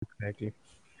Exactly.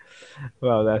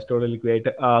 Wow, that's totally great.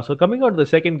 So coming on to the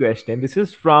second question, this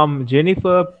is from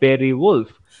Jennifer Perry Wolf.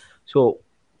 So,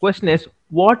 question is,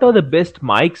 what are the best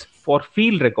mics for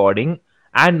field recording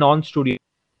and non-studio,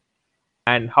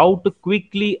 and how to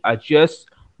quickly adjust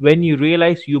when you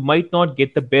realize you might not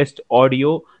get the best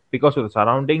audio because of the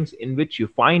surroundings in which you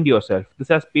find yourself? This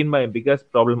has been my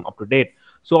biggest problem up to date.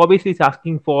 So obviously, it's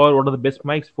asking for what are the best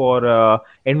mics for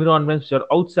environments which are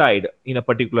outside in a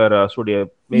particular studio,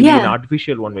 maybe an Yeah,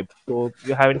 artificial one. Maybe. So,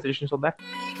 you have any suggestions on that?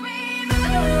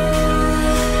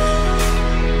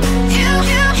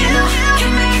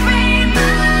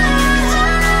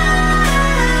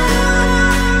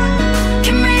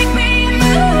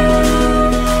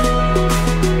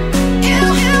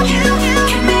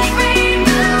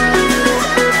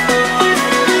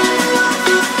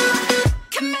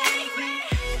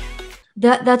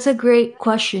 that's a great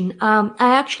question. I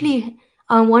actually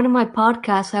on one of my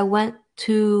podcasts I went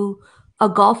to a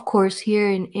golf course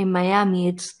here in Miami.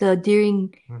 It's the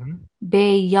Deering Mm-hmm.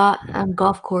 Bay Yacht and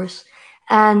Golf Course,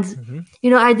 and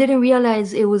Mm-hmm. I didn't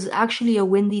realize it was actually a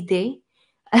windy day,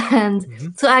 and Mm-hmm.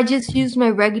 so I just used my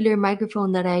regular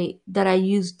microphone that I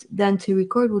used then to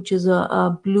record, which is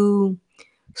a blue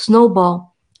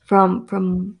Snowball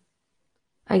from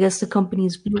I guess the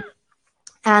company's Blue,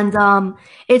 and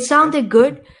it Okay. sounded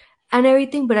good and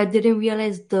everything, but I didn't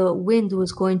realize the wind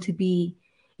was going to be.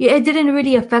 Yeah, it didn't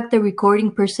really affect the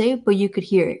recording per se, but you could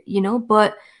hear it.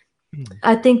 But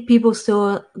I think people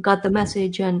still got the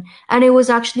message, and it was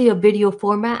actually a video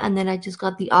format, and then I just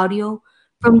got the audio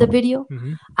from the video.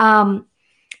 Mm-hmm. Um,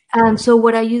 and so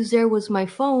what I used there was my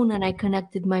phone, and I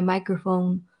connected my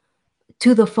microphone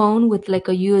to the phone with like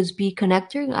a USB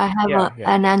connector. I have Yeah,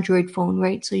 yeah. an Android phone,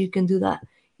 right? So you can do that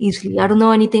easily. I don't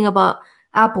know anything about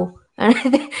Apple. And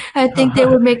I think they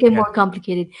would make it Yeah. more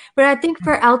complicated. But I think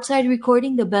for outside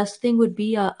recording, the best thing would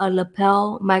be a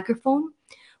lapel microphone,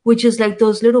 which is like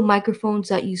those little microphones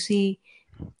that you see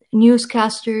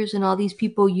newscasters and all these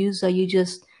people use that you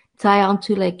just tie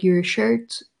onto like your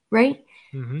shirt, right?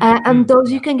 And Mm-hmm. those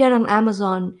you Yeah. can get on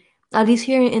Amazon. At least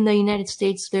here in the United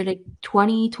States, they're like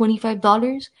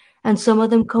 $25, and some of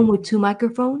them come with two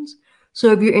microphones.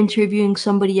 So if you're interviewing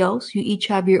somebody else, you each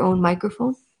have your own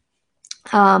microphone.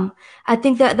 I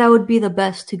think that would be the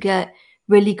best to get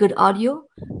really good audio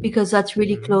because that's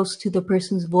really Mm-hmm. close to the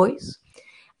person's voice.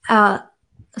 Uh,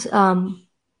 um,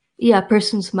 yeah,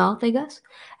 person's mouth, I guess.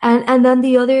 And then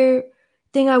the other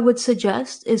thing I would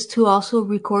suggest is to also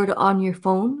record on your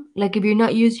phone. Like if you're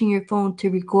not using your phone to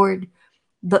record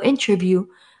the interview,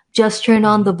 just turn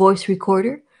on the voice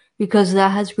recorder because that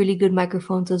has really good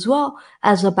microphones as well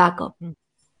as a backup. Mm-hmm.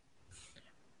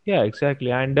 Yeah,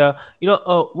 exactly. And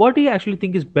what do you actually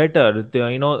think is better?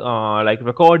 Like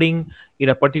recording in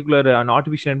a particular an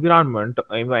artificial environment,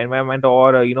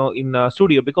 or in a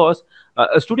studio, because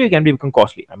a studio can become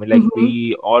costly. I mean, like Hmm.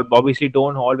 we all obviously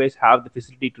don't always have the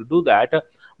facility to do that.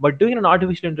 But doing an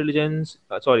artificial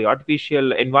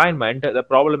environment, the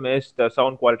problem is the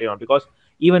sound quality on, because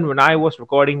even when I was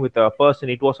recording with a person,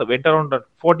 it was went around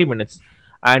 40 minutes,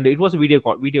 and it was a video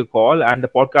call, and the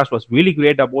podcast was really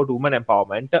great about women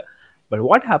empowerment. But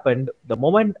what happened the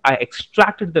moment I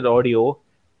extracted that audio,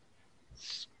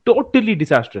 totally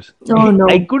disastrous. Oh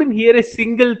I no. couldn't hear a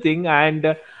single thing,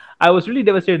 and I was really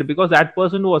devastated because that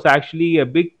person was actually a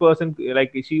big person.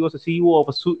 Like, she was a CEO of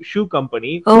a shoe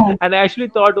company, Oh. and I actually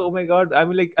thought, oh my god, I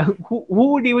mean, like, who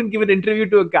would even give an interview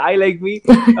to a guy like me,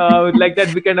 like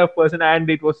that big kind of person? And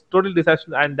it was total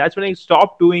disaster, and that's when I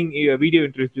stopped doing video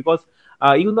interviews, because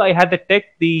even though I had the tech,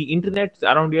 the internet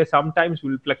around here sometimes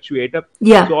will fluctuate.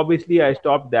 Yeah. So obviously I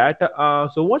stopped that.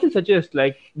 So what do you suggest,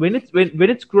 like, when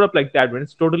it's screwed up like that, when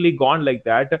it's totally gone like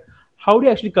that, how do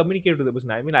you actually communicate with the person?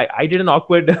 I mean, I did an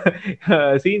awkward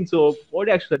scene, so what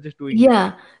do you actually suggest doing there?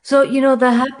 Yeah. So,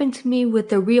 that happened to me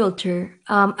with a realtor.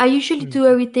 I usually do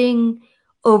everything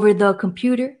over the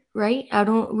computer, right? I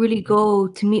don't really go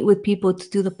to meet with people to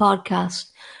do the podcast.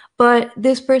 But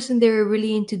this person, they were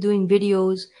really into doing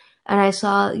videos. And I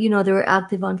saw, they were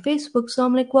active on Facebook. So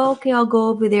I'm like, well, okay, I'll go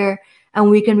over there and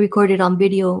we can record it on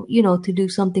video, to do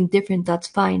something different. That's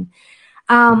fine.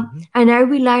 Mm-hmm. And I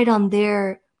relied on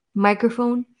their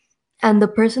microphone, and the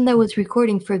person that was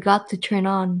recording forgot to turn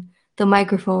on the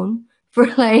microphone for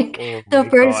like Oh the my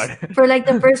first god. for like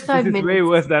the first This five is way minutes.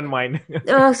 worse than mine.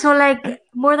 So like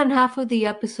more than half of the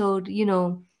episode,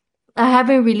 I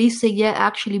haven't released it yet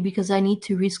actually because I need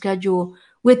to reschedule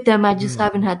with them. I just Mm.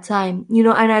 haven't had time,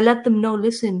 and I let them know,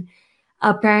 listen,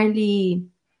 apparently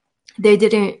they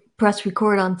didn't press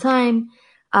record on time,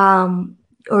 um,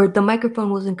 or the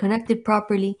microphone wasn't connected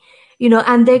properly,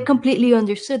 and they completely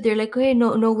understood. They're like, hey,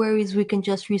 no, no worries, we can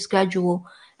just reschedule.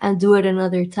 and do it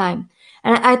another time.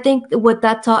 And I think what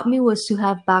that taught me was to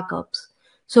have backups.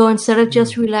 So instead of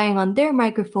just Mm. relying on their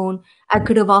microphone, I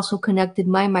could have also connected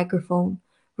my microphone,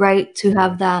 right, to Yeah.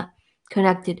 have that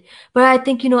connected. But I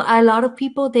think, a lot of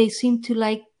people, they seem to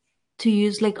like to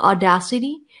use like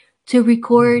Audacity to Hmm.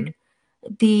 record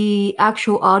the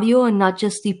actual audio and not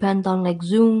just depend on like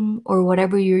Zoom or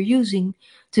whatever you're using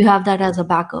to have that as a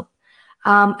backup.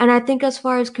 And I think as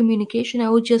far as communication, I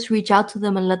would just reach out to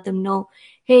them and let them know,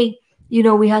 hey,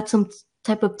 we had some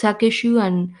type of tech issue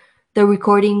and the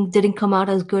recording didn't come out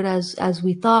as good as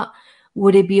we thought.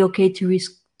 Would it be okay to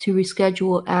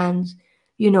reschedule and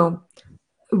you know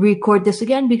record this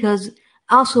again? Because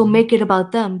also Hmm. make it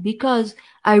about them, because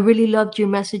I really loved your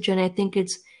message and I think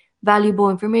it's valuable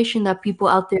information that people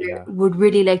out there Yeah. would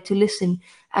really like to listen.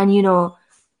 And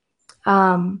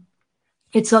um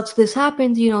it sucks this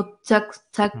happens, tech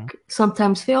Mhm.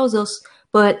 sometimes fails us,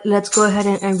 but let's go ahead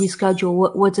and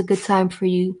reschedule. What's a good time for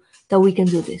you that we can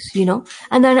do this?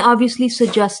 And then obviously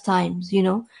suggest times.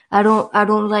 I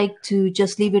don't like to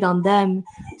just leave it on them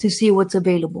to see what's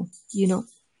available.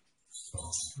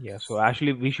 Yeah, so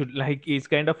actually we should like it's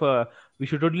kind of a we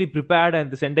should totally prepared and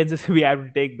the sentences we have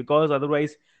to take because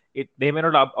otherwise it they may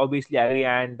not obviously agree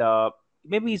and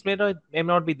maybe it may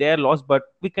not be their loss but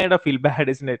we kind of feel bad,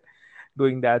 isn't it,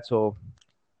 doing that? So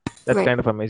that's Right. kind of amazing.